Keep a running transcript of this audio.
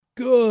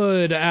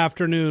Good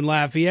afternoon,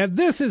 Lafayette.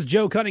 This is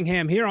Joe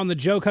Cunningham here on the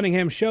Joe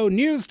Cunningham Show.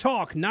 News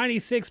Talk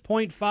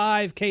 96.5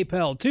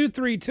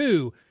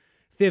 KPEL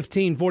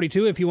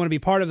 232-1542 if you want to be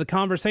part of the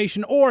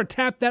conversation, or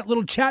tap that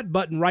little chat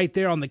button right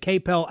there on the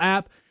KPEL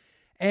app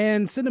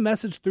and send a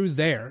message through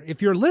there.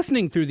 If you're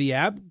listening through the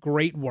app,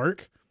 great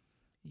work.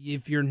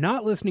 If you're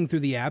not listening through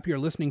the app, you're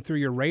listening through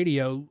your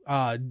radio,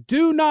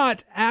 do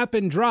not app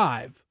and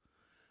drive.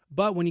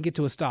 But when you get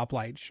to a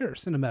stoplight, sure,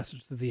 send a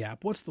message through the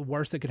app. What's the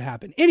worst that could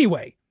happen?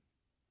 Anyway,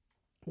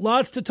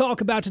 lots to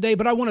talk about today,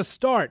 but I want to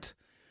start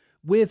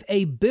with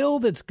a bill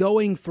that's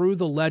going through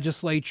the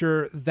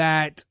legislature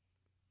that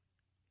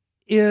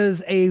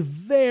is a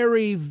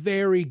very,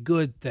 very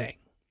good thing.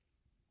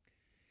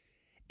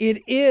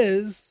 It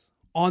is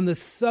on the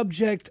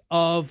subject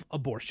of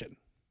abortion.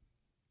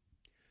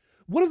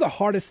 One of the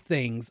hardest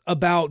things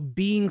about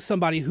being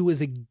somebody who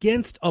is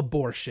against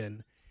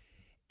abortion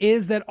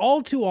is that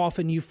all too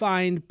often you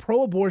find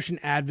pro-abortion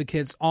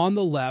advocates on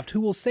the left who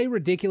will say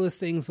ridiculous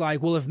things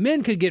like, well, if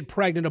men could get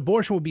pregnant,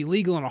 abortion would be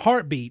legal in a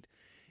heartbeat.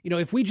 You know,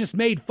 if we just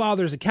made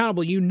fathers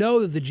accountable, you know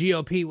that the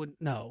GOP would.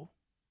 No,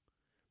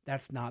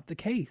 that's not the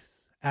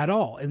case at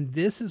all. And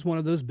this is one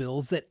of those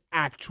bills that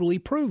actually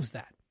proves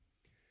that.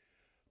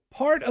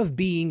 Part of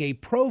being a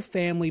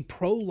pro-family,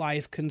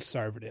 pro-life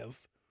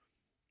conservative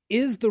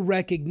is the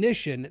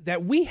recognition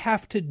that we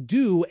have to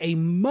do a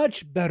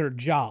much better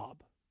job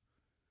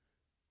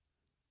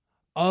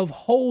of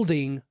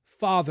holding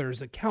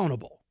fathers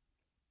accountable.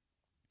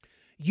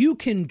 You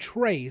can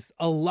trace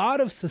a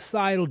lot of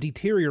societal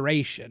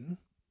deterioration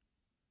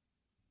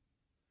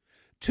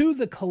to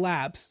the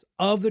collapse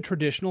of the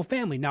traditional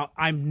family. Now,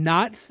 I'm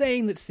not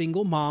saying that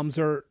single moms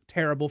are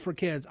terrible for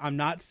kids. I'm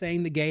not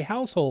saying the gay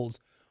households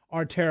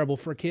are terrible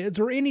for kids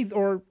or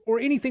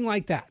anything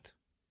like that.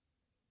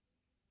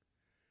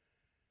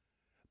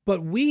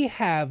 But we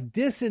have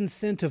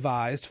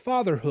disincentivized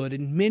fatherhood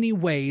in many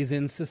ways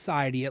in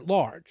society at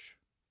large.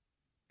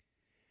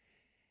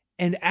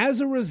 And as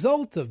a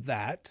result of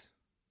that,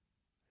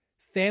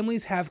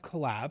 families have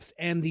collapsed,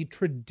 and the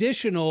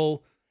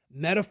traditional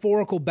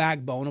metaphorical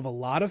backbone of a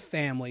lot of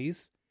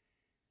families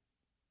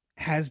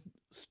has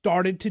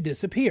started to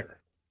disappear.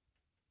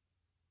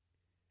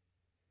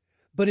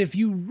 But if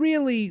you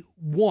really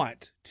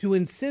want to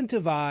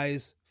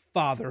incentivize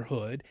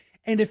fatherhood,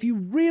 and if you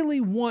really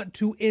want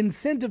to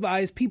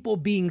incentivize people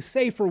being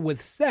safer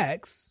with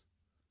sex,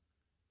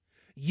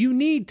 you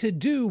need to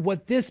do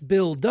what this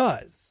bill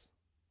does.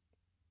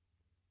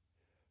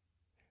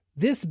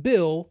 This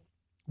bill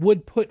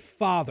would put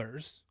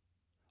fathers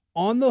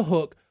on the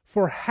hook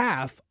for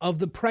half of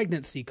the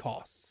pregnancy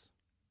costs.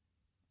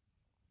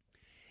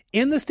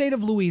 In the state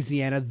of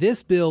Louisiana,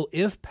 this bill,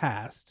 if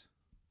passed,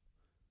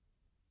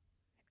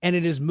 and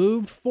it is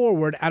moved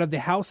forward out of the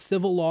House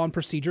Civil Law and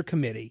Procedure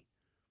Committee,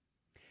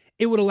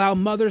 it would allow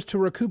mothers to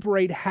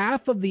recuperate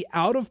half of the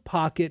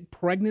out-of-pocket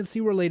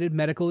pregnancy-related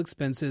medical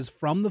expenses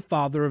from the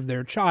father of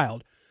their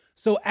child.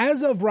 So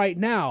as of right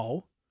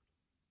now,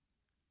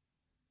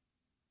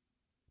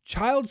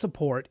 child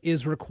support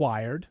is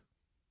required,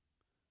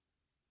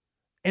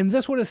 and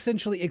this would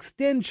essentially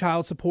extend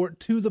child support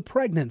to the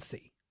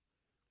pregnancy.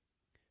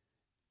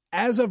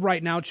 As of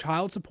right now,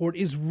 child support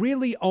is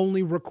really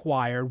only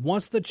required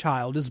once the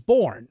child is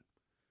born.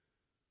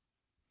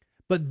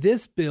 But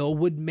this bill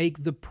would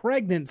make the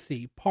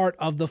pregnancy part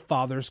of the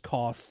father's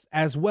costs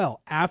as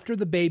well. After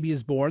the baby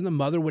is born, the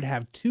mother would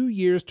have 2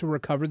 years to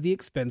recover the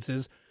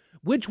expenses,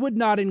 which would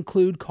not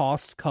include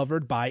costs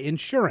covered by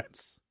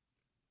insurance.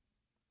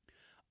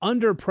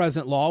 Under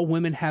present law,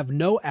 women have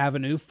no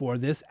avenue for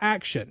this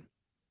action.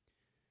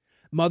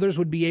 Mothers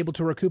would be able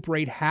to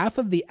recuperate half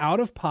of the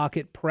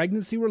out-of-pocket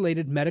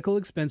pregnancy-related medical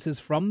expenses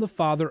from the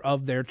father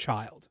of their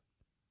child.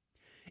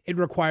 It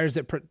requires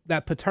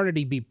that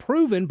paternity be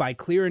proven by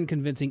clear and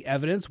convincing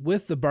evidence,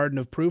 with the burden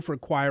of proof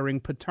requiring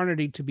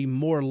paternity to be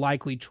more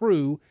likely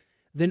true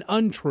than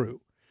untrue.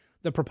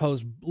 The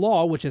proposed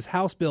law, which is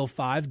House Bill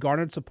 5,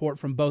 garnered support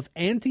from both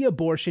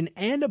anti-abortion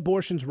and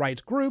abortion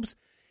rights groups,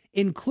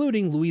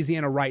 including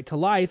Louisiana Right to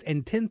Life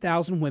and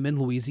 10,000 Women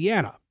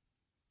Louisiana.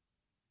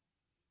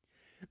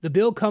 The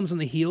bill comes on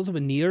the heels of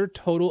a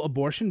near-total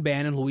abortion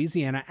ban in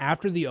Louisiana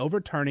after the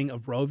overturning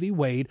of Roe v.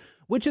 Wade,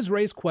 which has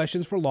raised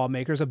questions for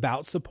lawmakers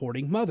about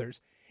supporting mothers.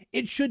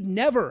 It should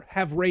never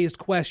have raised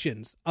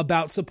questions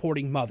about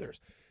supporting mothers.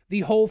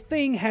 The whole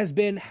thing has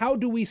been, how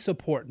do we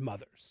support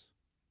mothers?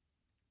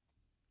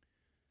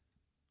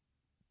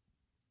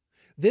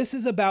 This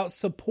is about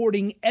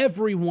supporting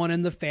everyone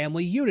in the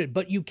family unit,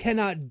 but you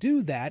cannot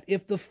do that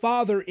if the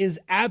father is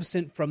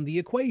absent from the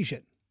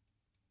equation.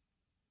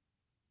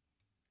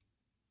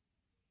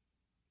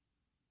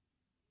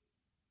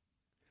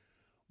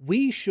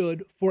 We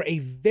should, for a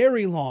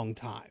very long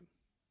time,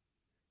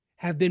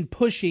 have been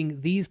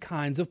pushing these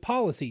kinds of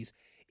policies.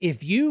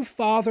 If you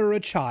father a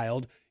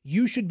child,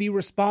 you should be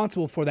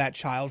responsible for that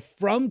child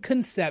from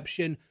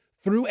conception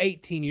through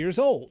 18 years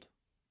old.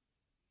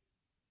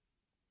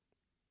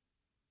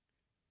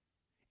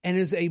 And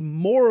it is a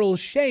moral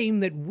shame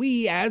that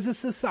we as a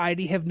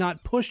society have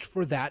not pushed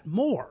for that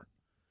more.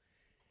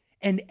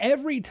 And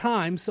every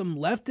time some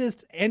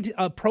leftist and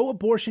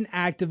pro-abortion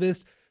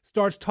activist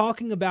starts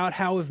talking about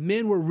how if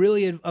men were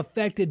really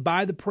affected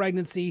by the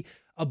pregnancy,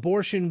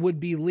 abortion would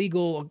be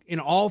legal in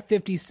all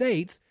 50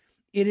 states,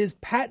 it is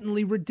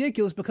patently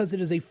ridiculous because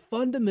it is a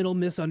fundamental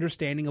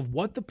misunderstanding of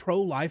what the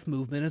pro-life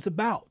movement is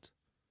about.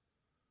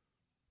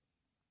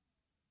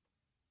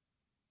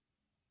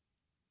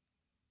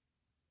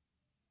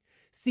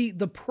 See,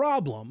 the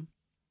problem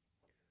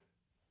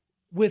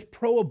with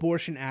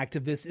pro-abortion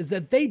activists is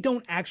that they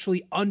don't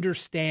actually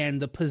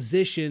understand the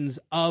positions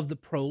of the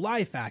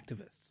pro-life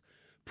activists.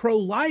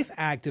 Pro-life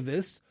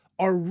activists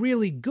are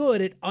really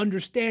good at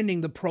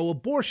understanding the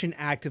pro-abortion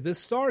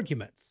activists'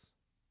 arguments.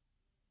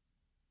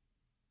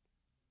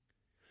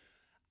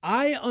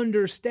 I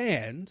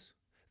understand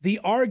the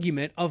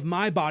argument of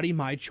my body,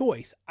 my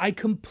choice. I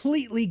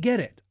completely get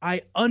it.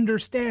 I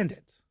understand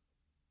it.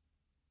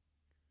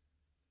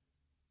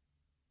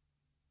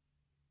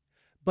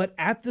 But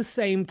at the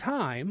same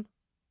time,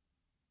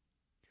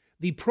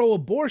 the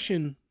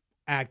pro-abortion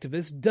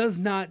activist does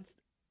not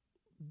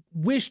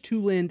wish to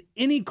lend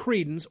any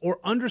credence or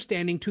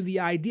understanding to the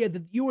idea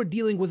that you are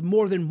dealing with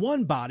more than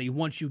one body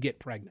once you get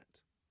pregnant.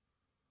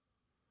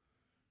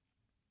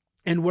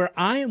 And where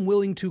I am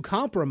willing to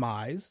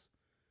compromise,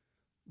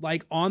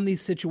 like on the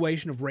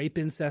situation of rape,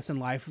 incest, and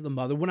life of the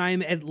mother, when I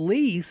am at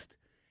least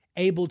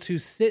able to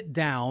sit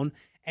down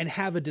and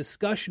have a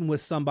discussion with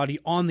somebody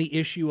on the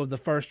issue of the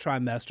first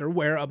trimester,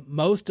 where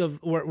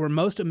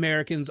most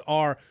Americans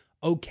are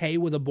okay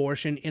with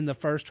abortion in the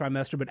first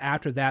trimester, but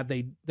after that,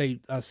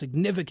 a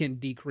significant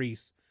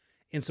decrease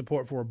in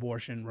support for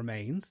abortion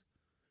remains.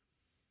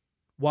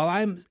 While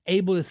I'm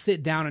able to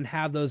sit down and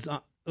have those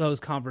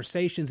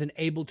conversations and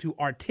able to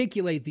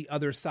articulate the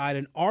other side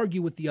and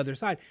argue with the other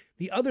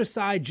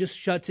side just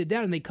shuts it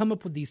down, and they come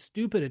up with these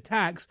stupid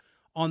attacks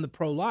on the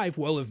pro-life.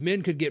 Well, if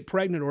men could get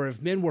pregnant, or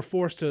if men were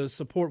forced to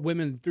support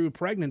women through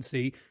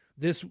pregnancy,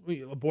 this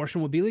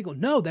abortion would be legal.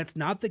 No, that's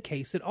not the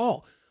case at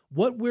all.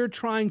 What we're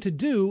trying to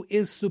do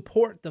is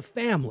support the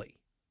family.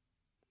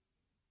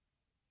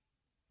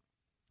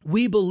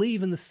 We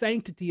believe in the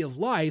sanctity of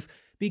life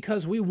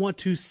because we want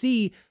to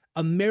see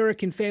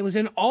American families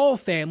and all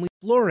families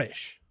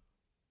flourish.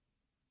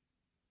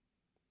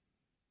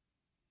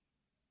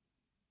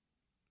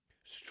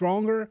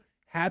 Stronger,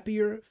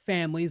 happier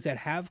families that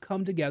have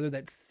come together,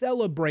 that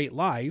celebrate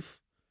life,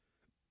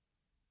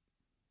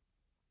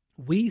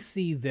 we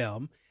see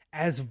them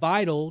as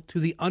vital to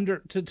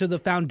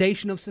the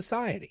foundation of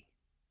society.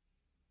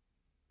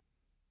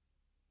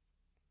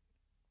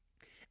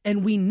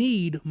 And we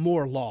need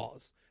more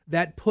laws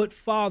that put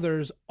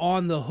fathers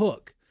on the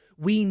hook.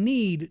 We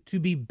need to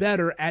be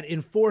better at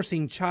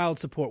enforcing child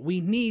support.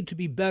 We need to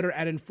be better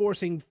at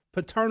enforcing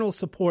paternal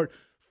support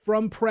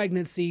from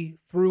pregnancy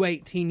through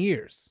 18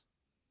 years.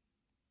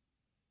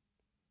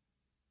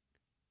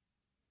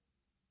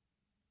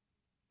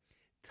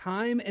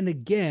 Time and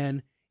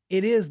again,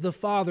 it is the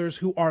fathers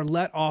who are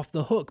let off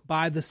the hook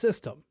by the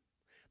system.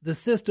 The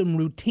system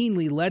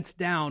routinely lets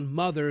down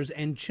mothers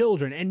and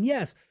children. And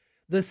yes,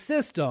 the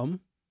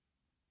system,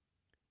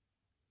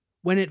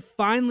 when it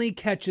finally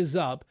catches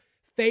up,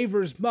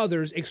 favors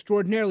mothers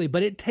extraordinarily,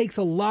 but it takes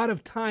a lot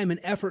of time and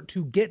effort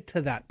to get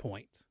to that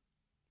point.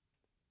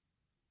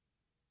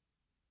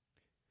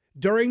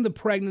 During the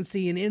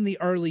pregnancy and in the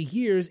early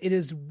years, it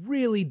is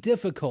really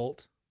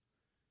difficult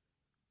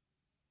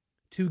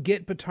to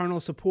get paternal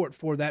support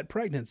for that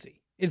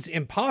pregnancy. It's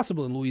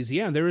impossible in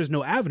Louisiana. There is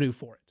no avenue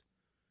for it.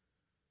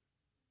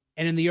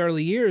 And in the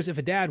early years, if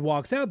a dad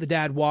walks out, the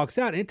dad walks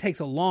out, and it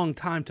takes a long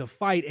time to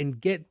fight and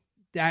get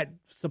that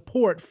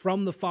support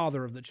from the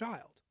father of the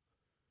child.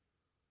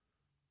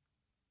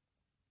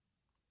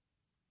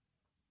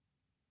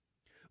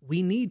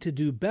 We need to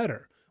do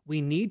better.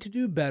 We need to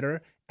do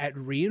better at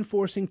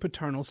reinforcing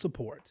paternal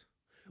support.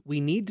 We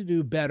need to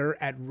do better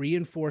at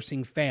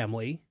reinforcing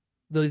family,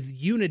 the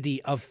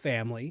unity of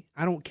family.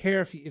 I don't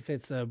care if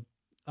it's a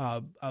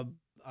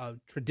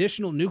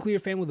traditional nuclear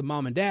family with a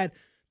mom and dad,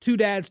 two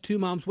dads, two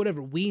moms,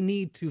 whatever. We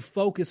need to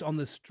focus on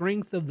the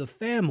strength of the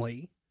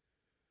family.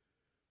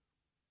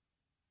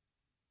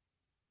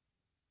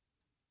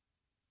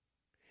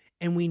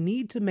 And we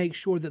need to make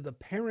sure that the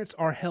parents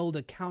are held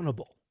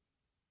accountable.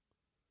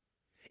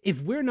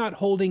 If we're not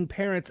holding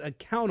parents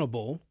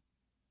accountable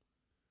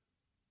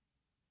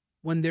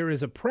when there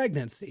is a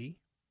pregnancy,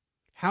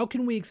 how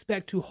can we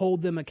expect to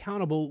hold them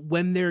accountable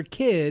when their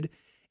kid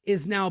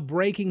is now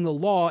breaking the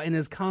law and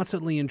is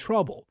constantly in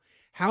trouble?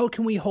 How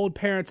can we hold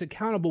parents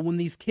accountable when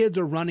these kids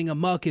are running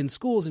amok in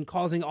schools and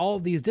causing all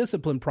of these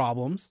discipline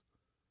problems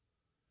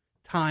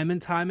time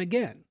and time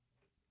again?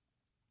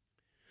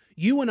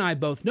 You and I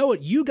both know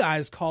it. You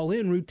guys call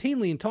in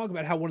routinely and talk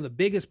about how one of the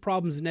biggest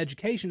problems in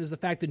education is the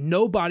fact that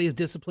nobody is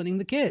disciplining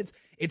the kids.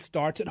 It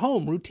starts at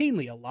home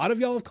routinely. A lot of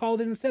y'all have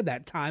called in and said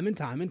that time and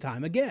time and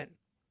time again.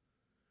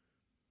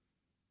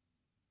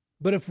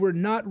 But if we're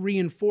not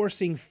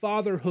reinforcing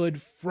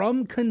fatherhood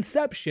from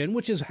conception,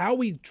 which is how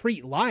we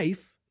treat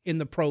life in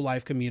the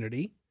pro-life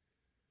community,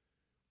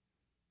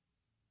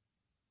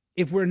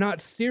 If we're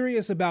not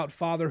serious about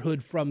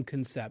fatherhood from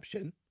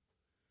conception,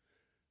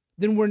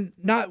 then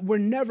we're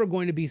never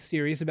going to be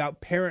serious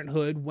about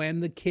parenthood when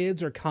the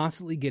kids are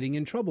constantly getting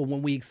in trouble,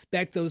 when we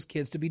expect those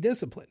kids to be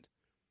disciplined.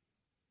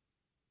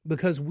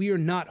 Because we are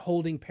not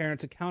holding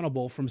parents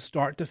accountable from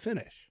start to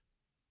finish.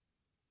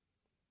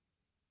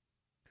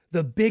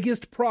 The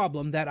biggest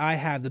problem that I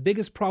have, the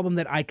biggest problem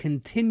that I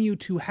continue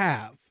to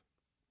have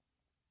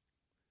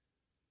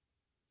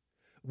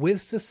with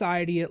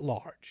society at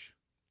large,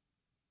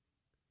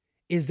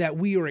 is that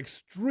we are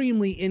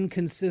extremely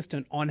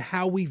inconsistent on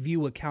how we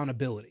view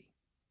accountability.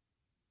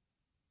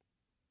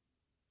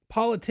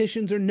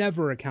 Politicians are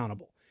never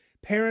accountable.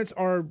 Parents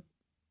are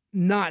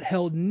not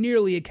held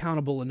nearly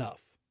accountable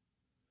enough.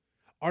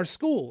 Our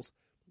schools,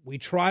 we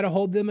try to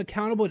hold them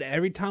accountable, and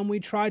every time we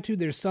try to,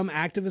 there's some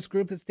activist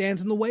group that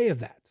stands in the way of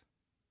that.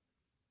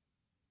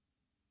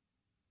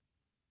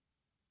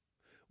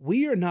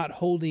 We are not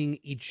holding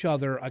each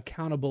other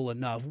accountable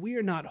enough. We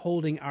are not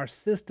holding our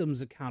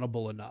systems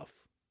accountable enough.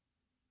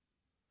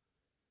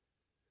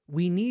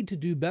 We need to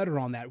do better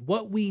on that.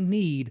 What we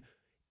need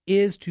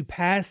is to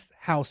pass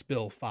House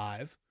Bill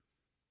 5.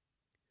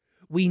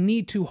 We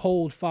need to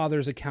hold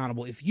fathers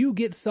accountable. If you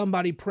get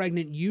somebody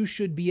pregnant, you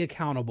should be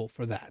accountable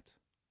for that.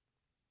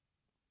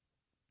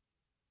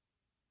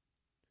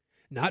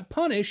 Not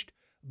punished,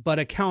 but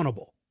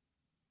accountable.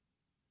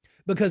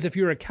 Because if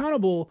you're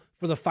accountable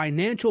for the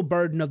financial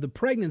burden of the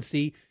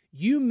pregnancy,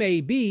 you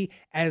may be,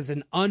 as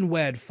an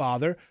unwed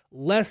father,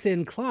 less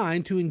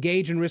inclined to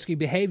engage in risky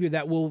behavior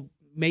that will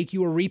make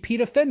you a repeat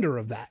offender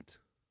of that.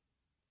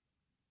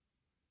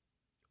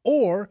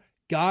 Or,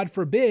 God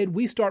forbid,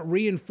 we start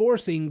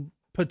reinforcing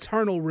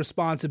paternal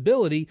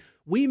responsibility.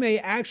 We may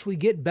actually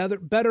get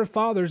better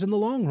fathers in the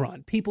long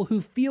run, people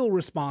who feel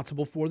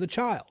responsible for the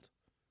child.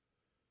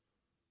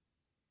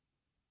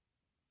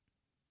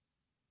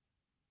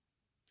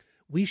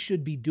 We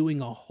should be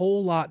doing a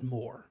whole lot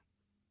more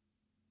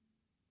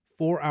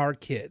for our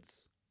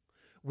kids.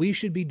 We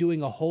should be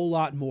doing a whole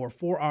lot more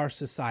for our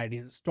society,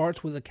 and it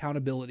starts with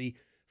accountability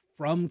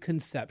from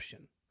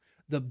conception.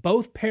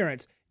 Both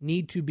parents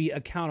need to be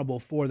accountable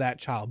for that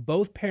child.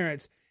 Both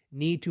parents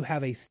need to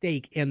have a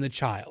stake in the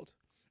child.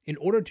 In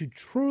order to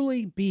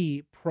truly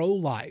be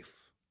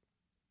pro-life,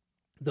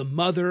 the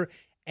mother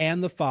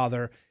and the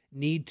father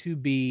need to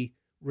be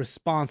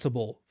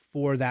responsible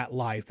for that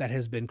life that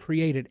has been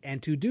created.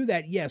 And to do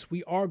that, yes,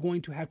 we are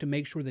going to have to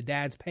make sure the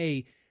dads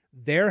pay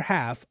their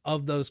half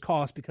of those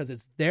costs, because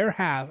it's their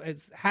half.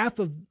 It's half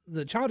of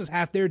the child is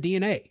half their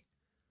DNA.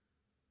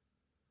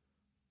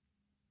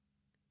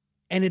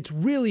 And it's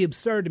really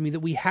absurd to me that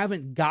we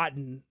haven't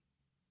gotten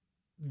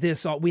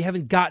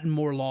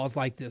more laws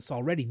like this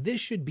already.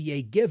 This should be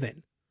a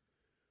given.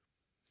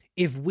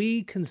 If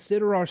we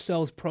consider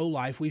ourselves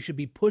pro-life, we should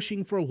be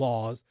pushing for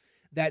laws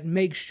that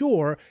make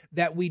sure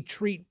that we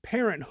treat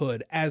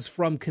parenthood as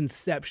from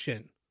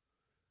conception.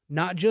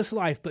 Not just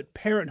life, but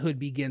parenthood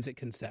begins at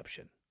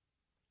conception.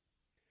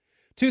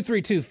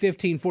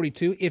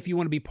 232-1542, if you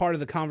want to be part of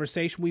the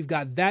conversation. We've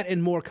got that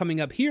and more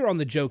coming up here on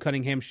the Joe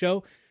Cunningham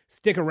Show.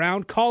 Stick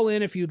around, call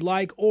in if you'd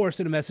like, or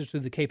send a message through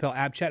the KPEL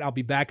app chat. I'll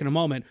be back in a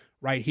moment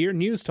right here,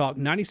 News Talk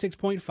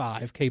 96.5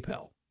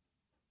 KPEL.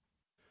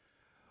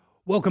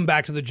 Welcome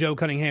back to the Joe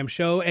Cunningham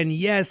Show. And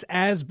yes,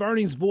 as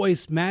Bernie's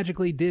voice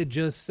magically did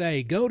just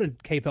say, go to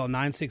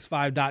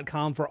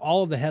KPEL965.com for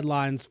all of the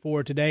headlines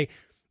for today.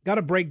 Got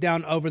a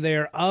breakdown over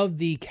there of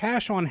the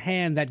cash on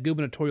hand that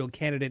gubernatorial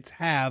candidates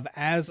have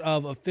as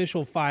of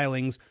official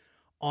filings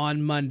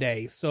on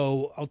Monday.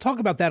 So I'll talk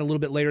about that a little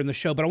bit later in the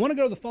show, but I want to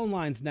go to the phone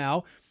lines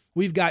now.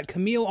 We've got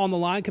Camille on the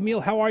line.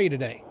 Camille, how are you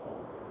today?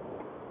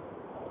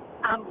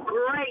 I'm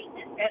great.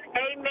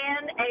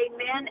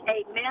 And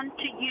amen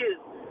to you.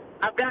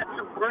 I've got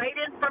some great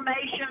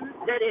information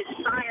that is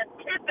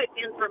scientific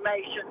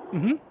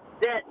information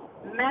that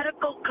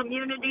medical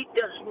community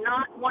does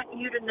not want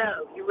you to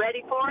know. You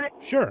ready for it?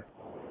 Sure.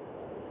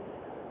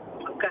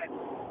 Okay.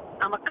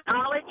 I'm a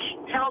college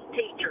health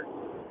teacher.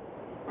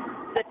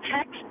 The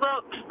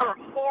textbooks are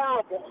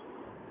horrible.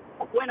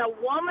 When a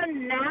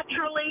woman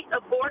naturally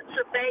aborts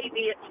a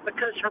baby, it's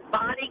because her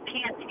body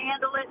can't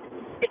handle it.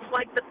 It's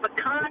like the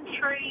pecan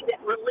tree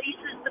that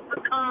releases the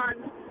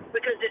pecans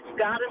because it's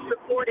got to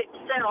support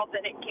itself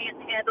and it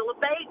can't handle a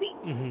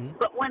baby.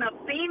 But when a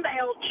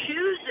female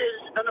chooses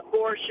an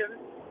abortion,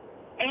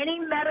 any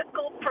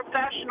medical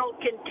professional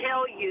can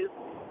tell you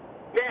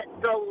that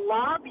the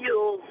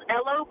lobules,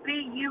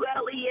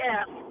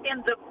 L-O-B-U-L-E-S,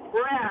 in the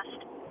breast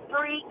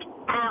freak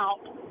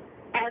out,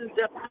 and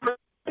the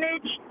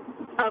percentage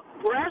of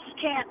breast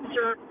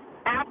cancer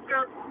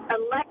after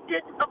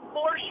elected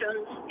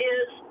abortions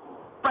is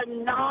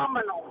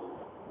phenomenal.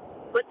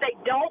 But they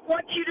don't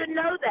want you to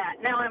know that.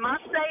 Now, am I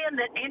saying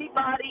that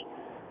anybody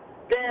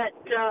that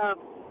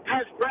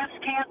has breast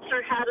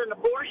cancer had an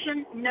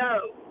abortion?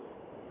 No.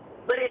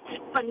 But it's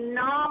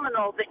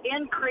phenomenal, the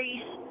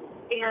increase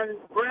in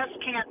breast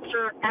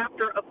cancer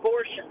after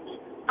abortions.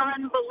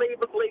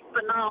 Unbelievably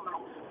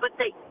phenomenal. But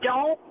they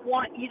don't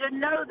want you to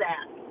know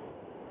that.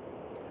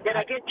 Did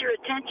I get your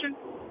attention?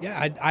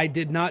 Yeah, I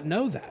did not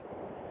know that.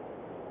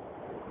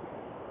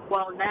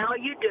 Well, now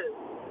you do.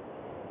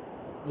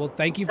 Well,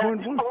 thank you for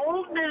informing.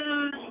 Old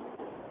news.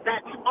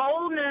 That's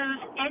old news.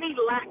 Any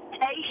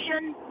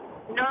lactation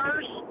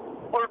nurse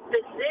or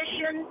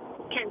physician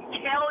can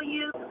tell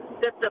you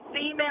that the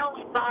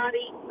female's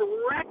body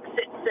wrecks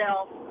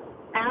itself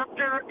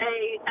after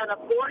an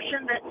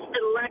abortion that's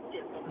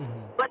elective. Mm-hmm.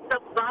 But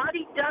the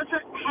body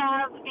doesn't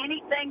have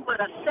anything but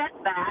a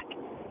setback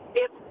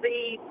if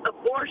the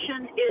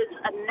abortion is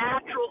a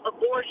natural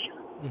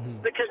abortion,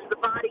 because the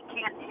body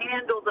can't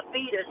handle the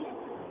fetus,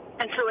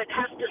 and so it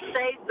has to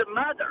save the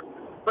mother.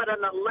 But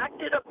an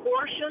elected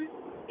abortion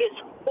is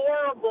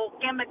horrible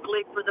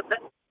chemically for the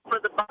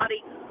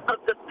body of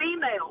the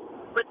female.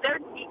 But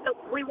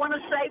we want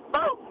to save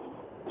both.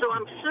 So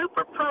I'm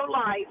super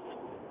pro-life,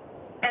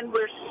 and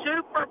we're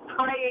super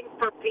praying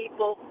for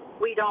people.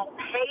 We don't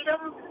hate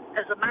them.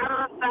 As a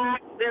matter of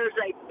fact, there's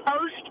a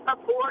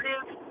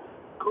post-abortive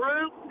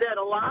group that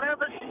a lot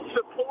of us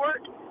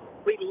support.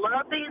 We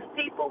love these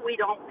people. We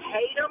don't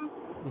hate them.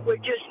 Mm-hmm. We're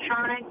just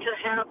trying to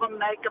have them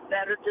make a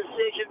better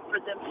decision for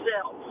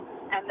themselves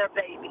and their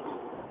babies.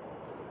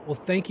 Well,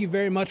 thank you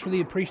very much for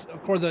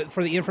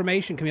the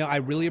information, Camille. I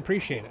really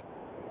appreciate it.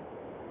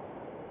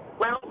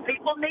 Well,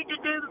 people need to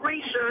do the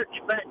research,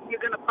 but you're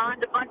going to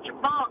find a bunch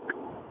of bunk.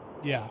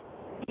 Yeah.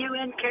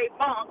 UNK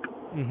bunk.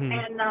 Mm-hmm.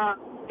 And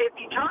if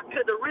you talk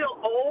to the real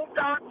old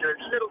doctors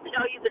that'll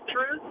tell you the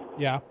truth,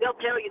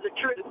 they'll tell you the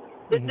truth.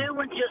 The new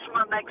ones just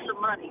want to make some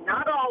money.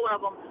 Not all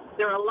of them.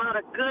 There are a lot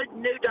of good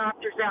new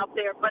doctors out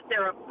there, but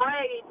they're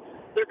afraid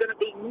they're going to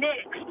be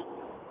nixed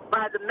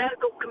by the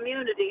medical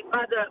community,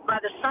 by the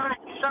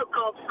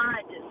so-called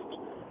scientists.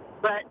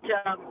 But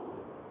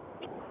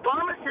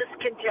pharmacists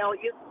can tell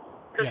you,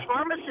 because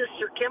pharmacists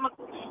are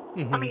chemicals.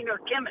 Mm-hmm.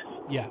 Are chemists.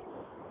 Yeah.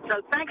 So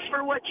thanks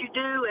for what you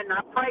do, and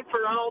I pray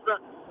for all the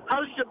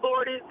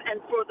post-abortive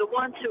and for the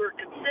ones who are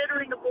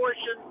considering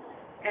abortion,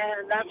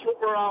 and that's what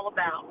we're all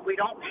about. We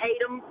don't hate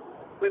them.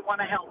 We want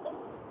to help them.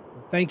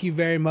 Thank you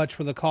very much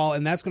for the call,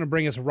 and that's going to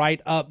bring us right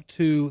up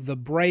to the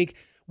break.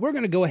 We're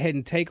going to go ahead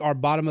and take our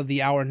bottom of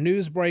the hour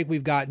news break.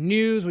 We've got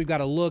news. We've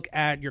got a look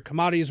at your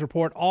commodities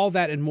report, all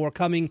that and more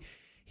coming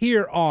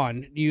here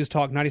on News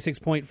Talk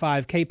 96.5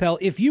 KPEL.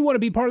 If you want to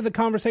be part of the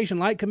conversation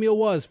like Camille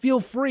was, feel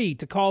free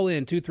to call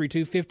in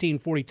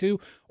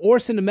 232-1542 or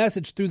send a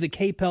message through the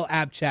KPEL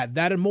app chat.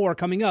 That and more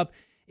coming up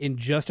in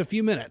just a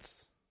few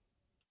minutes.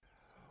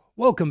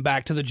 Welcome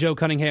back to the Joe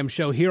Cunningham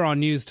Show here on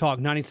News Talk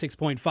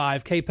 96.5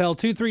 KPEL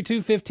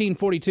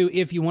 232-1542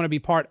 if you want to be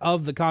part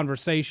of the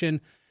conversation.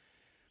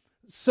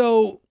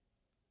 So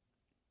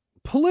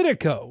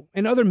Politico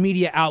and other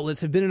media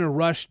outlets have been in a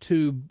rush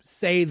to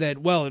say that,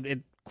 well,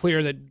 it's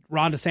clear that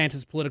Ron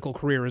DeSantis' political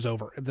career is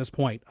over at this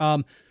point.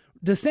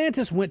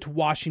 DeSantis went to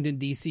Washington,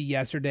 D.C.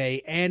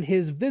 yesterday, and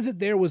his visit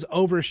there was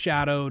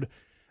overshadowed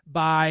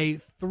by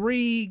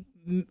three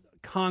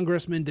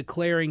congressmen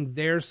declaring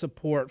their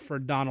support for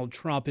Donald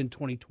Trump in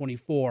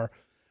 2024.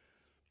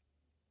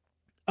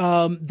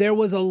 There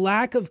was a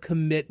lack of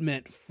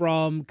commitment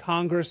from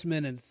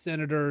congressmen and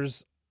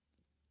senators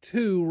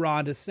to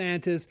Ron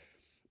DeSantis.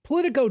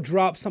 Politico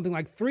dropped something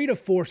like 3 to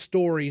 4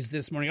 stories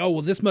this morning. Oh,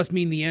 well, this must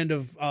mean the end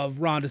of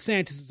Ron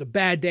DeSantis. It's a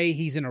bad day.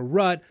 He's in a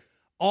rut.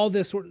 All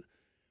this sort of...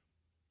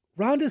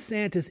 Ron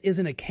DeSantis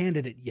isn't a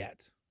candidate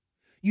yet.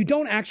 You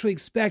don't actually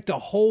expect a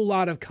whole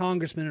lot of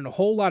congressmen and a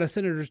whole lot of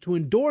senators to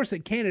endorse a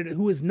candidate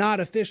who is not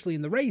officially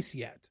in the race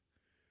yet.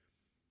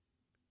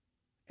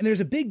 And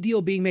there's a big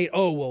deal being made.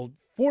 Oh, well,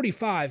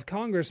 45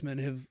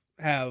 congressmen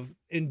have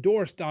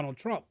endorsed Donald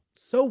Trump.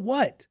 So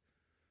what?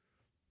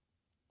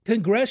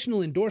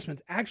 Congressional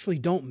endorsements actually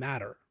don't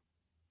matter.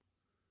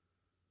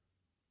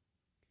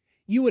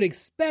 You would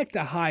expect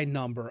a high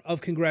number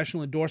of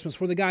congressional endorsements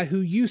for the guy who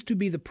used to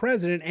be the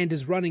president and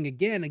is running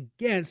again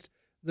against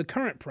the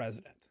current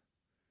president.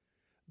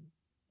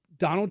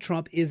 Donald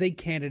Trump is a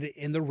candidate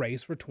in the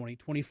race for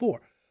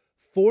 2024.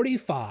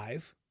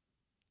 45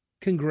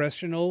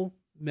 congressional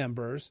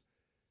members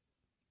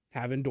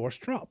have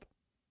endorsed Trump.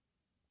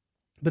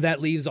 But that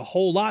leaves a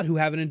whole lot who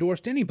haven't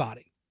endorsed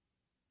anybody.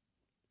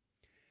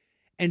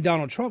 And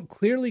Donald Trump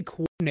clearly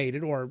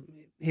coordinated, or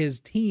his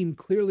team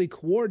clearly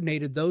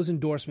coordinated those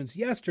endorsements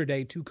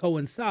yesterday to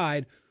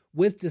coincide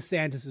with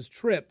DeSantis'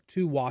 trip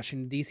to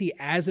Washington, D.C.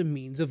 as a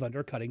means of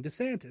undercutting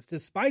DeSantis,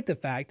 despite the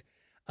fact,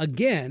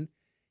 again,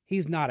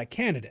 he's not a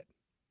candidate.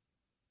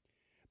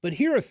 But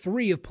here are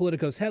 3 of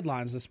Politico's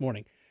headlines this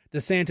morning.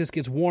 DeSantis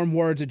gets warm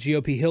words at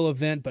GOP Hill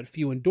event, but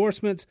few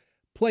endorsements.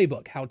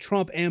 Playbook, how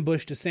Trump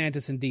ambushed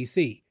DeSantis in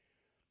D.C.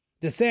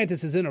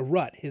 DeSantis is in a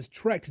rut. His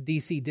trek to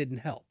D.C. didn't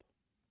help.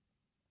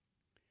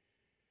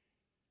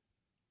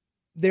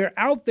 They're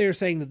out there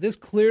saying that this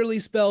clearly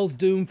spells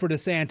doom for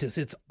DeSantis.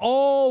 It's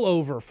all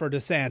over for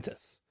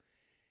DeSantis.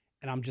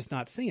 And I'm just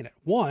not seeing it.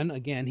 1,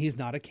 again, he's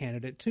not a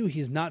candidate. 2,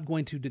 he's not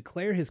going to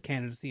declare his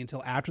candidacy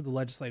until after the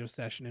legislative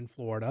session in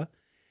Florida.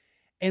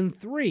 And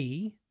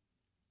 3,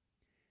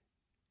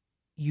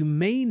 you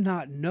may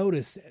not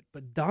notice it,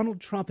 but Donald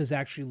Trump is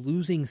actually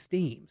losing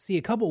steam. See,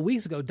 a couple of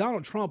weeks ago,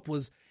 Donald Trump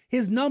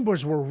his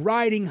numbers were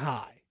riding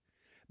high.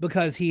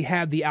 because he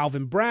had the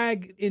Alvin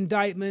Bragg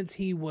indictments.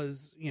 He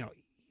was,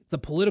 the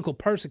political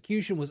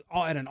persecution was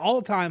at an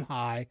all-time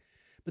high,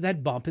 but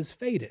that bump has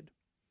faded.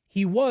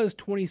 He was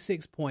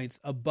 26 points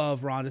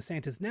above Ron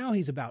DeSantis. Now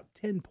he's about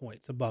 10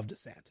 points above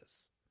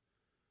DeSantis.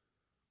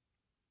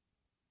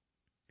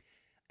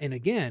 And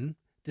again,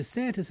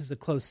 DeSantis is a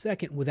close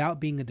second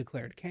without being a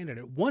declared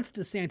candidate. Once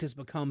DeSantis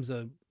becomes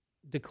a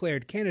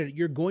declared candidate,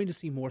 you're going to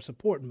see more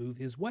support move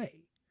his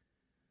way.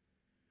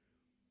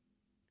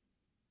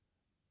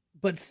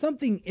 But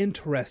something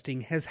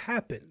interesting has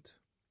happened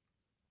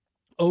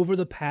over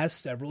the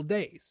past several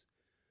days.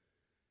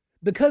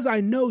 Because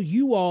I know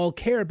you all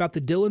care about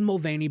the Dylan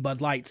Mulvaney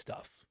Bud Light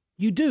stuff.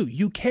 You do.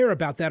 You care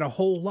about that a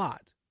whole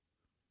lot.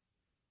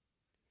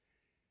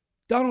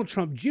 Donald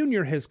Trump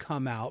Jr. has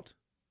come out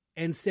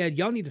and said,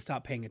 y'all need to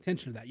stop paying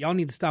attention to that. Y'all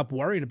need to stop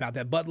worrying about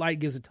that. Bud Light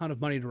gives a ton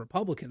of money to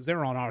Republicans.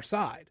 They're on our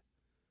side.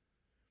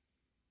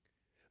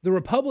 The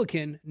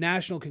Republican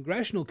National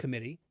Congressional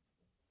Committee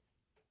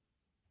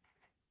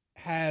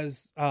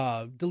has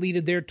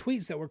deleted their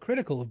tweets that were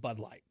critical of Bud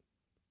Light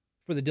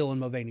for the Dylan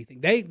Mulvaney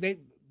thing.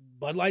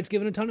 Bud Light's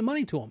given a ton of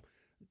money to them.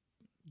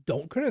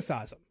 Don't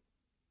criticize them.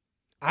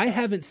 I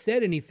haven't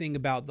said anything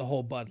about the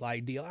whole Bud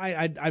Light deal.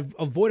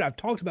 I've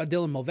talked about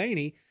Dylan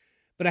Mulvaney,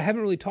 but I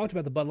haven't really talked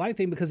about the Bud Light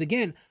thing because,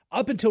 again,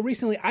 up until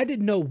recently, I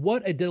didn't know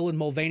what a Dylan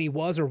Mulvaney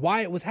was or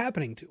why it was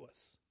happening to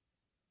us.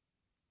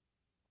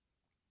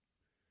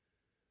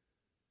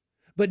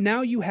 But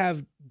now you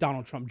have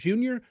Donald Trump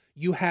Jr.,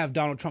 you have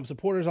Donald Trump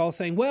supporters all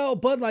saying, well,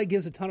 Bud Light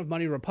gives a ton of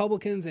money to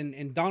Republicans,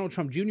 and Donald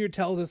Trump Jr.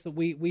 tells us that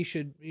we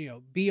should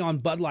be on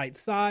Bud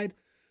Light's side,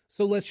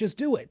 so let's just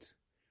do it.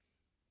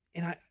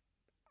 And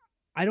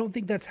I don't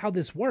think that's how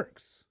this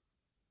works.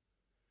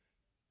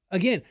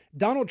 Again,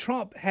 Donald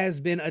Trump has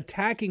been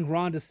attacking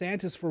Ron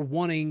DeSantis for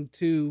wanting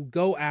to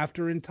go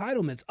after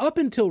entitlements. Up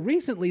until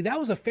recently, that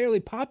was a fairly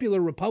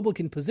popular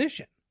Republican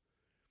position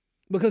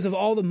because of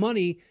all the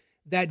money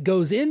that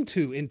goes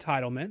into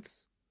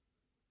entitlements,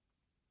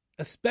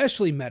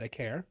 especially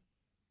Medicare.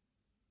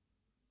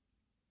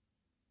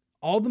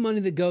 All the money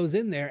that goes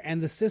in there,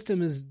 and the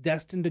system is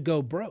destined to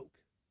go broke.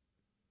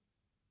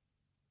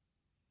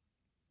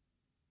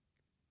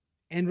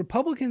 And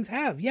Republicans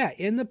have,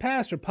 in the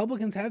past,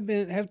 Republicans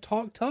have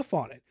talked tough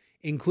on it,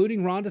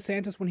 including Ron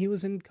DeSantis when he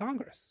was in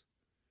Congress.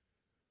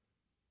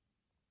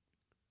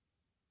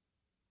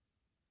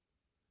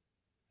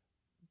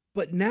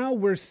 But now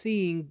we're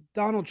seeing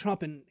Donald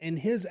Trump and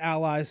his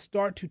allies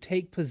start to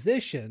take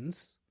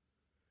positions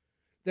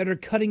that are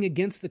cutting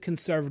against the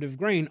conservative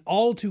grain,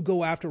 all to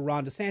go after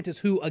Ron DeSantis,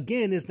 who,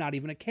 again, is not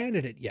even a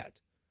candidate yet.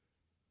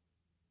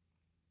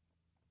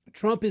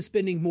 Trump is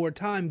spending more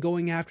time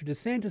going after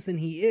DeSantis than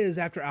he is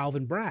after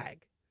Alvin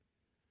Bragg.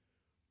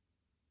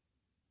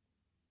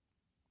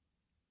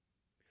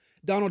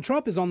 Donald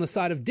Trump is on the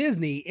side of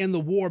Disney in the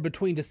war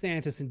between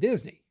DeSantis and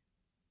Disney.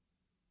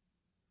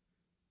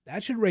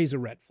 That should raise a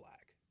red flag.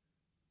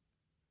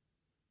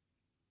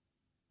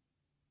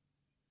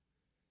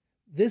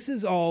 This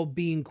is all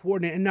being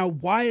coordinated. And now,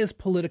 why is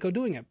Politico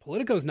doing it?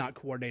 Politico's not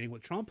coordinating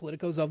with Trump.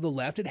 Politico's of the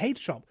left. It hates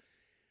Trump.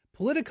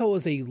 Politico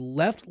is a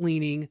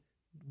left-leaning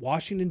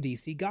Washington,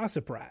 D.C.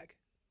 gossip rag.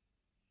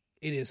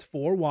 It is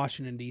for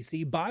Washington,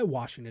 D.C., by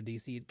Washington,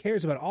 D.C. It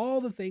cares about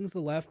all the things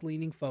the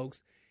left-leaning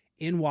folks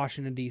in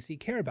Washington, D.C.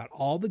 care about,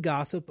 all the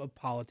gossip of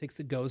politics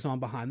that goes on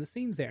behind the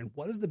scenes there. And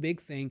what is the big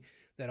thing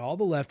that all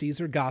the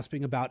lefties are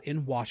gossiping about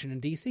in Washington,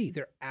 D.C.?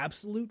 Their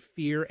absolute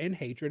fear and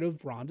hatred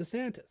of Ron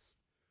DeSantis.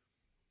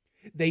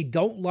 They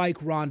don't like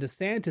Ron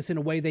DeSantis in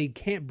a way they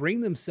can't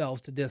bring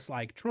themselves to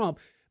dislike Trump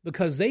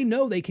because they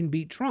know they can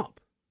beat Trump.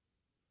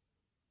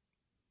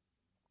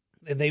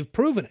 And they've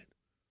proven it.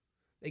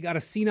 They got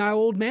a senile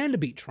old man to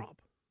beat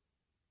Trump.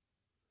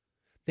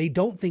 They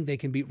don't think they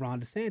can beat Ron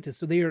DeSantis,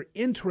 so they are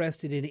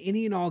interested in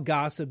any and all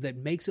gossip that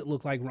makes it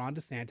look like Ron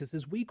DeSantis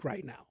is weak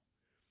right now.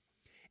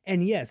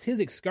 And yes,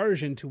 his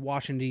excursion to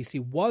Washington, D.C.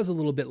 was a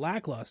little bit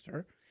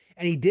lackluster,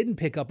 and he didn't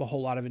pick up a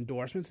whole lot of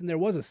endorsements, and there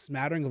was a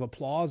smattering of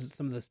applause at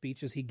some of the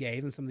speeches he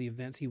gave and some of the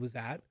events he was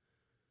at.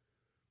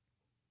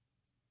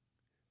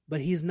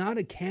 But he's not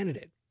a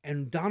candidate,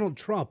 and Donald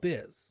Trump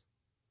is.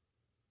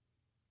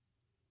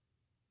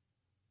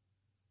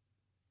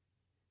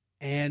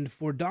 And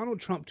for Donald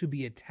Trump to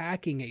be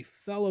attacking a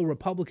fellow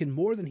Republican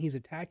more than he's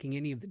attacking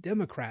any of the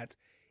Democrats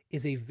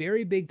is a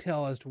very big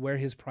tell as to where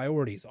his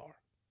priorities are.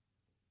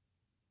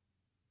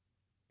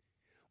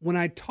 When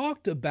I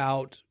talked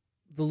about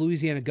the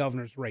Louisiana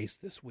governor's race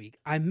this week,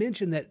 I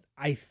mentioned that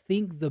I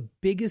think the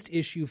biggest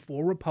issue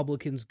for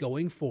Republicans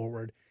going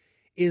forward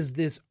is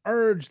this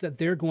urge that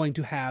they're going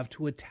to have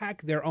to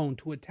attack their own,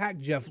 to attack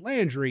Jeff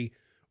Landry,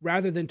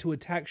 rather than to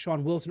attack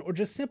Sean Wilson, or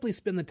just simply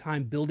spend the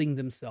time building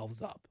themselves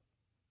up.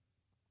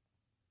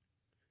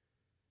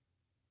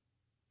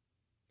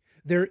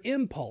 Their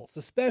impulse,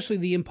 especially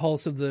the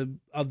impulse of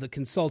the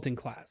consulting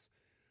class,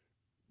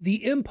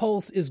 the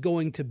impulse is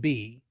going to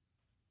be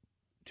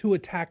to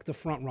attack the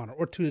front runner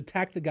or to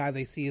attack the guy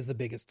they see as the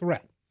biggest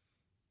threat,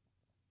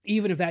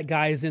 even if that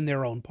guy is in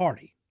their own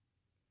party.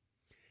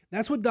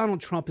 That's what Donald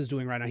Trump is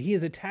doing right now. He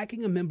is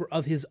attacking a member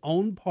of his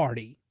own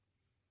party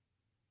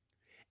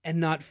and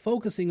not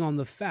focusing on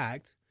the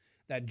fact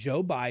that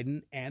Joe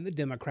Biden and the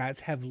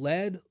Democrats have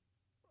led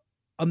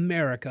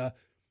America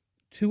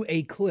to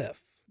a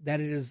cliff that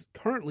it is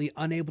currently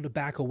unable to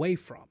back away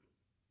from.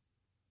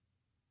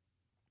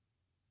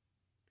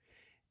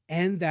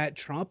 And that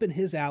Trump and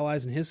his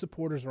allies and his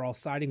supporters are all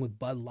siding with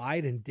Bud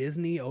Light and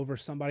Disney over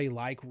somebody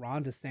like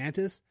Ron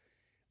DeSantis.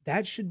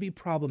 That should be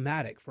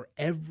problematic for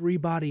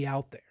everybody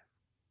out there.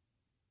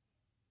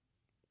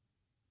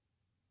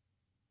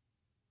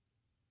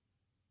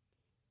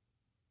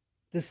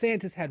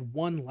 DeSantis had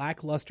one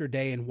lackluster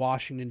day in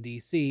Washington,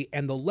 D.C.,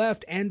 and the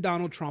left and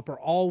Donald Trump are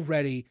all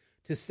ready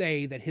to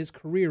say that his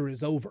career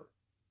is over.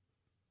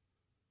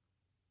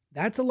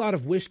 That's a lot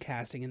of wish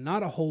casting and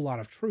not a whole lot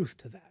of truth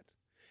to that.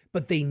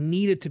 But they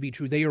need it to be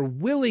true. They are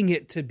willing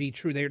it to be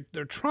true.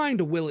 They're trying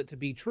to will it to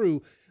be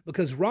true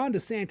because Ron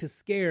DeSantis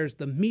scares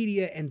the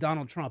media and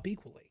Donald Trump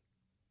equally.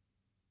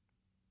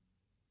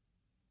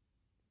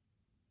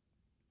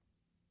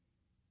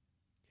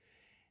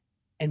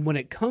 And when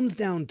it comes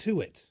down to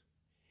it,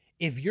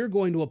 if you're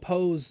going to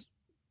oppose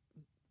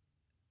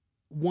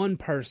one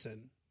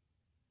person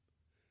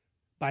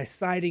by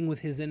siding with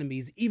his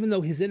enemies, even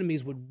though his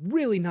enemies would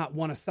really not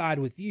want to side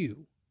with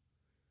you,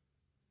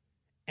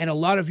 and a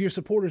lot of your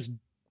supporters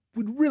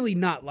would really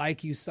not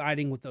like you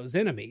siding with those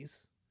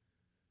enemies,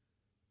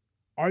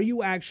 are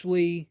you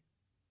actually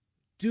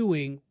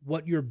doing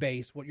what your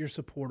base, what your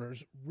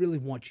supporters really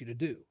want you to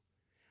do?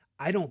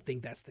 I don't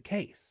think that's the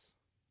case.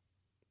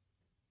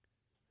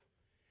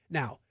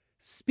 Now,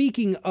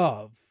 speaking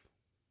of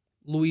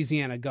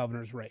Louisiana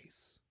governor's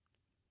race,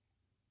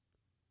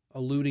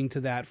 alluding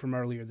to that from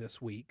earlier this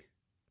week,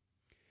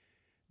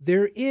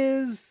 there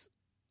is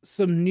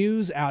some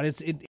news out.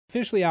 It's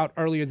officially out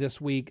earlier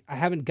this week. I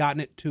haven't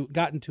gotten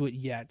to it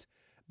yet,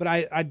 but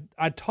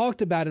I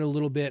talked about it a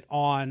little bit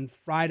on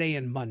Friday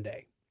and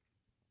Monday.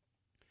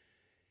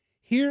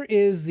 Here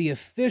is the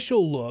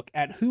official look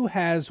at who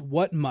has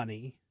what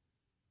money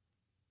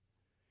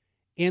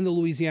in the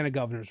Louisiana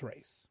governor's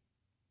race.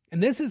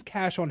 And this is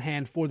cash on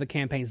hand for the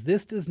campaigns.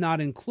 This does not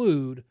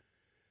include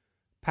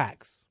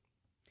PACs.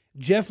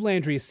 Jeff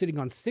Landry is sitting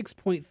on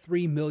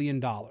 $6.3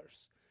 million.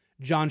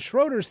 John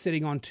Schroeder is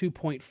sitting on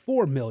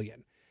 $2.4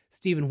 million.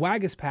 Stephen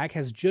Waggis' PAC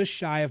has just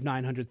shy of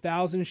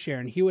 $900,000.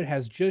 Sharon Hewitt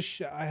has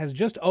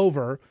just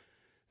over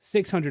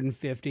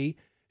 $650,000.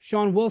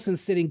 Sean Wilson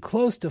sitting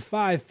close to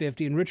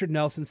 $550,000, and Richard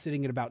Nelson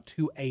sitting at about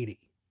 $280,000.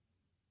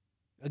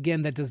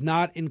 Again, that does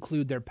not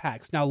include their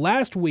PACs. Now,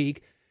 last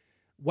week,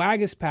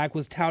 Waggis' PAC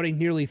was touting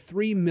nearly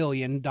 $3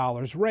 million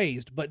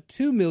raised, but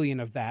 $2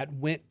 million of that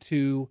went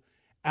to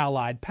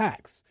allied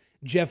PACs.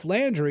 Jeff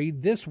Landry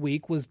this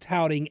week was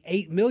touting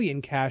 $8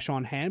 million cash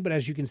on hand, but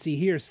as you can see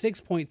here,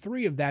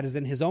 6.3 of that is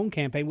in his own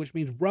campaign, which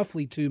means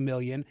roughly $2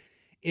 million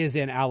is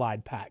in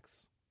allied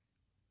PACs.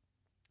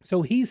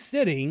 So he's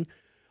sitting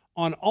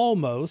on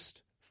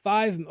almost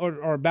about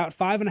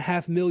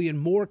 $5.5 million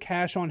more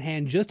cash on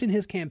hand just in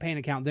his campaign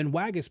account than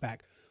Waggis'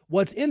 PAC.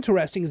 What's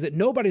interesting is that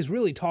nobody's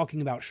really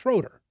talking about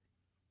Schroeder.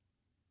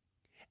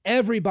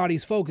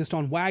 Everybody's focused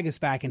on Waggis'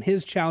 PAC and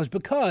his challenge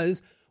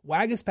because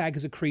Waggis' PAC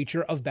is a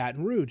creature of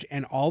Baton Rouge,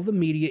 and all the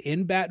media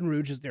in Baton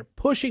Rouge, they're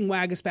pushing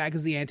Waggis' PAC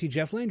as the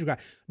anti-Jeff Landry guy.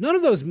 None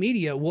of those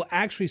media will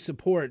actually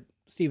support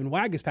Stephen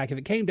Waggis' PAC. If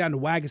it came down to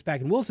Waggis'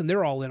 PAC and Wilson,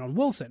 they're all in on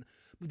Wilson.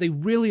 But they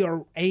really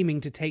are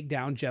aiming to take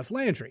down Jeff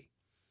Landry.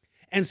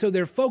 And so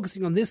they're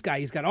focusing on this guy.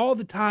 He's got all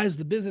the ties to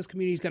the business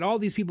community. He's got all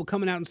these people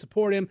coming out and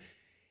support him.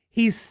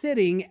 He's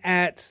sitting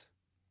at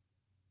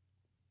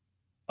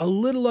a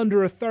little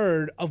under a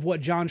third of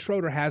what John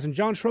Schroeder has, and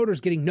John Schroeder's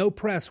getting no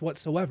press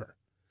whatsoever.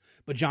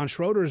 But John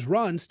Schroeder's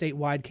run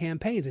statewide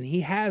campaigns, and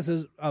he has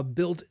a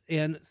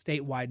built-in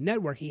statewide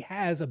network. He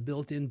has a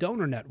built-in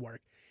donor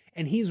network,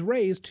 and he's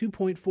raised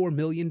 $2.4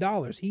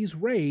 million. He's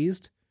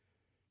raised,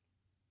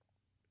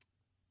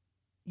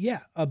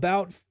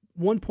 about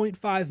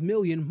 $1.5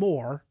 million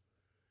more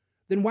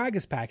than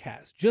Waggis' PAC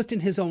has, just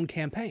in his own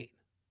campaign.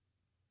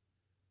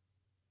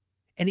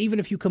 And even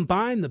if you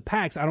combine the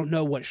PACs, I don't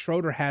know what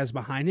Schroeder has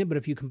behind him, but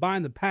if you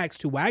combine the PACs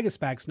to Waggis'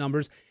 PAC's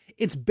numbers,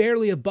 it's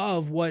barely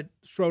above what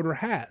Schroeder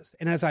has.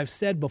 And as I've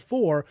said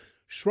before,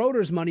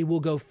 Schroeder's money will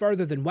go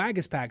further than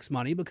Waggis' PAC's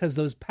money because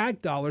those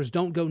PAC dollars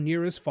don't go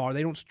near as far,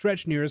 they don't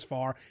stretch near as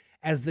far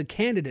as the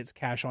candidate's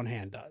cash on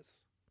hand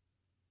does.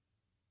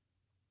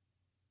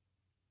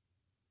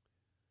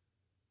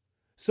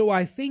 So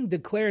I think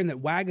declaring that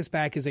Waggis'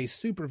 PAC is a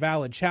super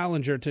valid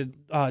challenger to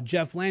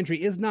Jeff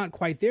Landry is not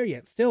quite there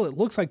yet. Still, it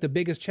looks like the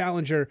biggest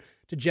challenger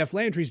to Jeff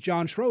Landry is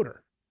John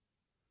Schroeder.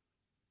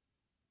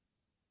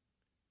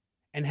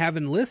 And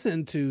having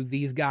listened to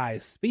these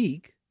guys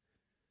speak,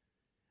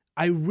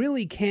 I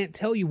really can't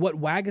tell you what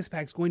Waggis'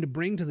 PAC's going to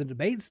bring to the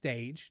debate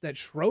stage that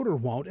Schroeder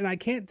won't, and I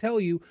can't tell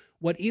you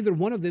what either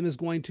one of them is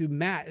going to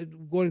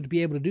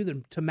be able to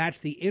do to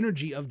match the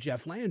energy of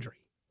Jeff Landry.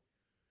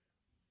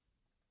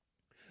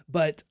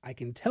 But I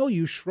can tell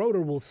you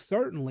Schroeder will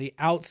certainly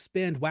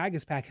outspend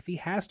Waggis' PAC if he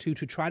has to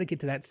try to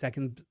get to that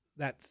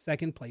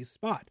second place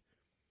spot.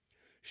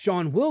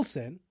 Sean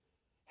Wilson,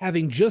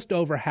 having just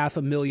over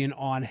 $500,000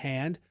 on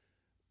hand,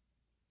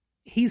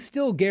 he's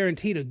still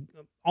guaranteed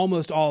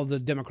almost all of the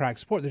Democratic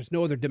support. There's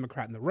no other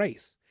Democrat in the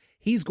race.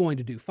 He's going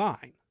to do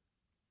fine.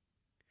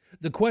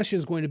 The question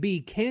is going to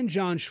be, can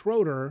John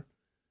Schroeder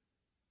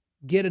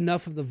get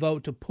enough of the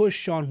vote to push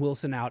Sean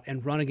Wilson out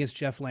and run against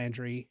Jeff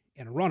Landry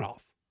in a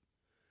runoff?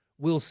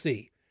 We'll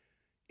see.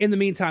 In the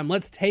meantime,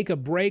 let's take a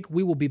break.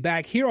 We will be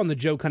back here on the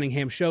Joe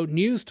Cunningham Show,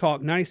 News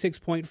Talk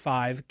 96.5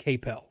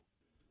 KPEL.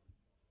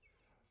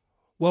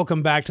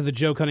 Welcome back to the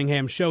Joe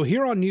Cunningham Show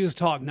here on News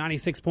Talk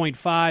 96.5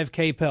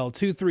 KPEL,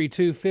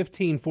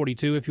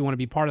 232-1542 if you want to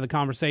be part of the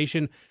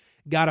conversation.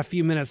 Got a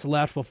few minutes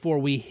left before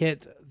we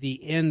hit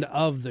the end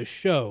of the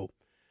show.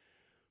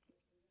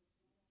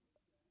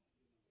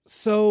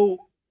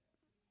 So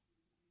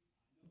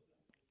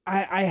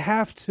I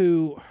have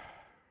to...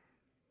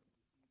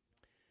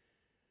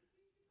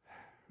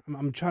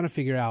 I'm trying to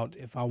figure out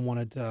if I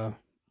wanted to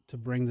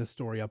bring this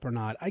story up or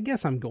not. I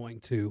guess I'm going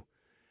to.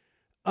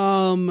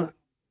 I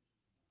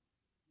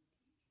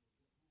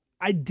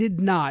did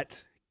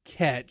not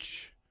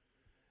catch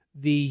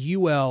the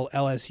UL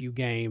LSU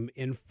game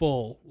in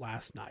full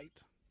last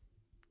night.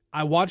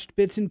 I watched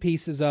bits and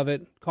pieces of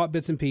it, caught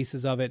bits and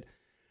pieces of it.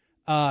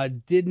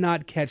 Did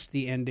not catch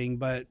the ending,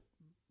 but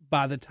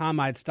by the time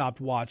I'd stopped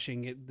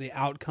watching it, the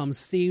outcome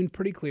seemed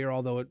pretty clear,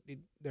 although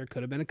there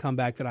could have been a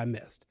comeback that I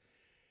missed.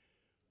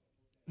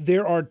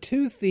 There are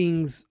two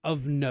things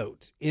of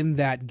note in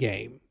that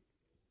game.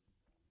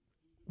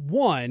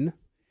 One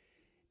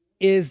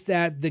is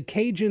that the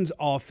Cajuns'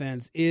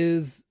 offense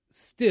is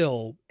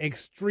still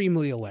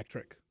extremely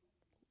electric.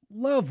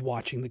 Love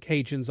watching the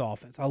Cajuns'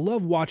 offense. I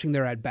love watching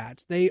their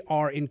at-bats. They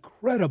are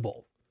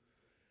incredible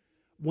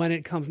when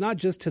it comes not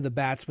just to the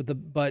bats, but the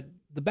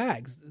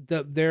bags.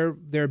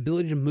 Their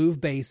ability to move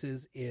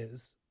bases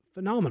is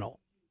phenomenal.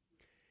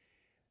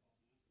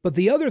 But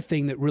the other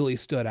thing that really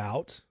stood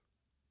out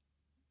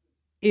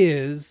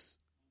is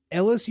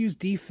LSU's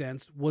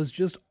defense was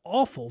just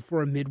awful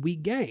for a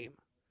midweek game.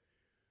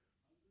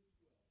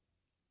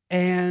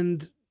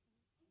 And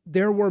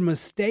there were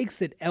mistakes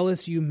that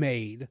LSU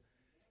made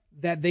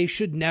that they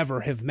should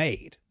never have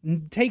made.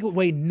 Take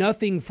away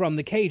nothing from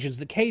the Cajuns.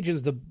 The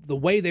Cajuns, the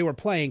way they were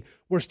playing,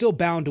 were still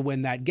bound to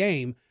win that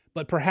game,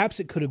 but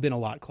perhaps it could have been a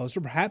lot closer.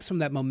 Perhaps some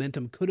of that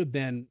momentum could have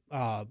been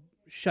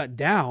shut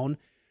down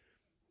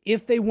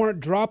if they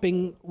weren't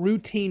dropping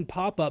routine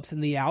pop-ups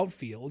in the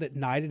outfield at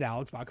night at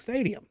Alex Box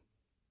Stadium.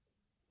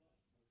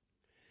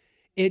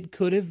 It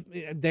could have...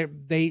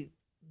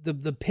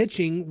 The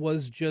pitching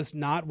was just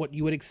not what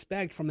you would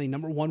expect from the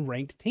number one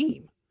ranked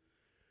team.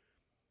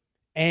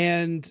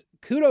 And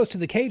kudos to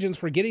the Cajuns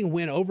for getting a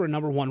win over a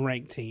number one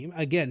ranked team.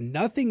 Again,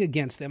 nothing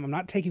against them. I'm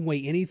not taking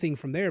away anything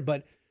from there,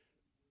 but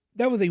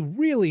that was a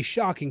really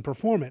shocking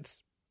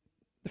performance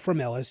from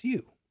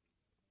LSU.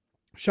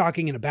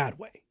 Shocking in a bad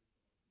way.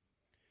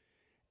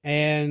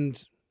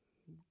 And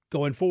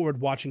going forward,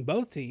 watching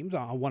both teams,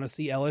 I want to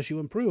see LSU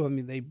improve. I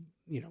mean, they,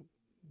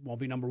 won't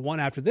be number one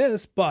after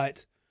this,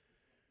 but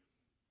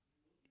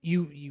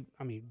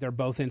I mean, they're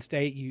both in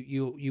state.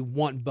 You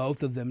want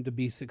both of them to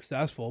be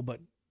successful,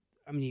 but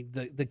I mean,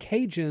 the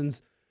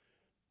Cajuns,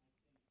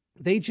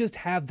 they just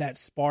have that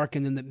spark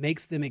in them that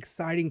makes them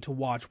exciting to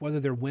watch, whether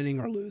they're winning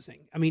or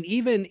losing. I mean,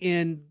 even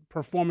in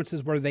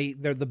performances where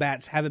the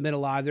bats haven't been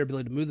alive, their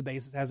ability to move the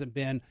bases hasn't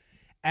been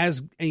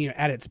as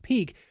at its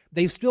peak,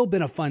 they've still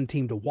been a fun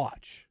team to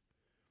watch.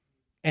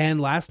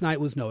 And last night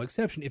was no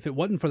exception. If it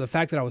wasn't for the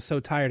fact that I was so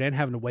tired and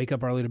having to wake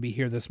up early to be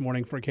here this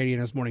morning for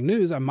Acadiana's Morning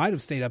News, I might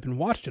have stayed up and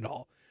watched it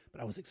all.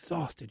 But I was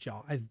exhausted,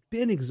 y'all. I've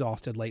been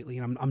exhausted lately,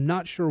 and I'm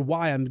not sure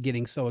why I'm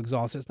getting so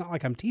exhausted. It's not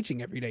like I'm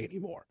teaching every day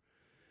anymore.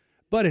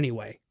 But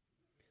anyway,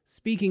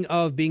 speaking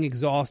of being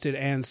exhausted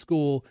and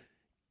school,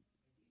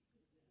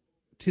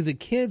 to the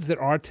kids that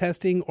are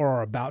testing or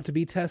are about to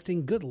be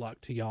testing, good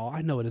luck to y'all.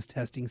 I know it is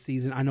testing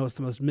season. I know it's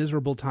the most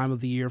miserable time of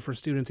the year for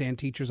students and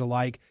teachers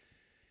alike.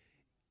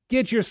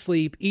 Get your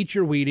sleep, eat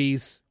your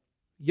Wheaties.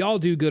 Y'all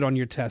do good on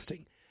your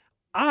testing.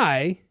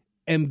 I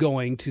am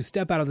going to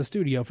step out of the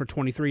studio for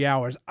 23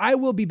 hours. I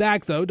will be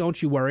back, though.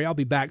 Don't you worry. I'll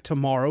be back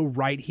tomorrow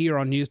right here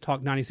on News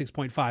Talk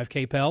 96.5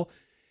 KPEL.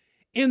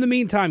 In the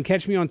meantime,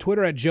 catch me on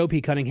Twitter at Joe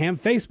P. Cunningham,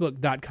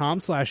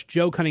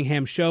 Facebook.com/Joe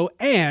Cunningham Show,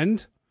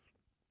 and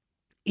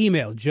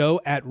email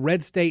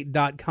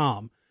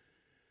joe@redstate.com.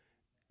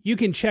 You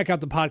can check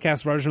out the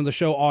podcast version of the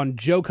show on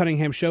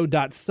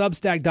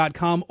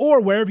joecunninghamshow.substack.com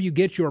or wherever you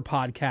get your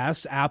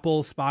podcasts,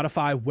 Apple,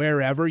 Spotify,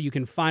 wherever. You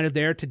can find it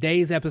there.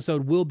 Today's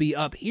episode will be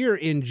up here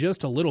in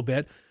just a little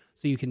bit,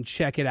 so you can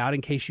check it out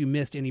in case you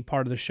missed any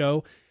part of the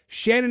show.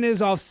 Shannon is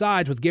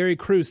Offsides with Gary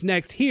Cruz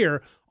next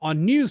here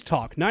on News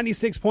Talk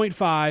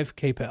 96.5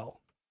 KPEL.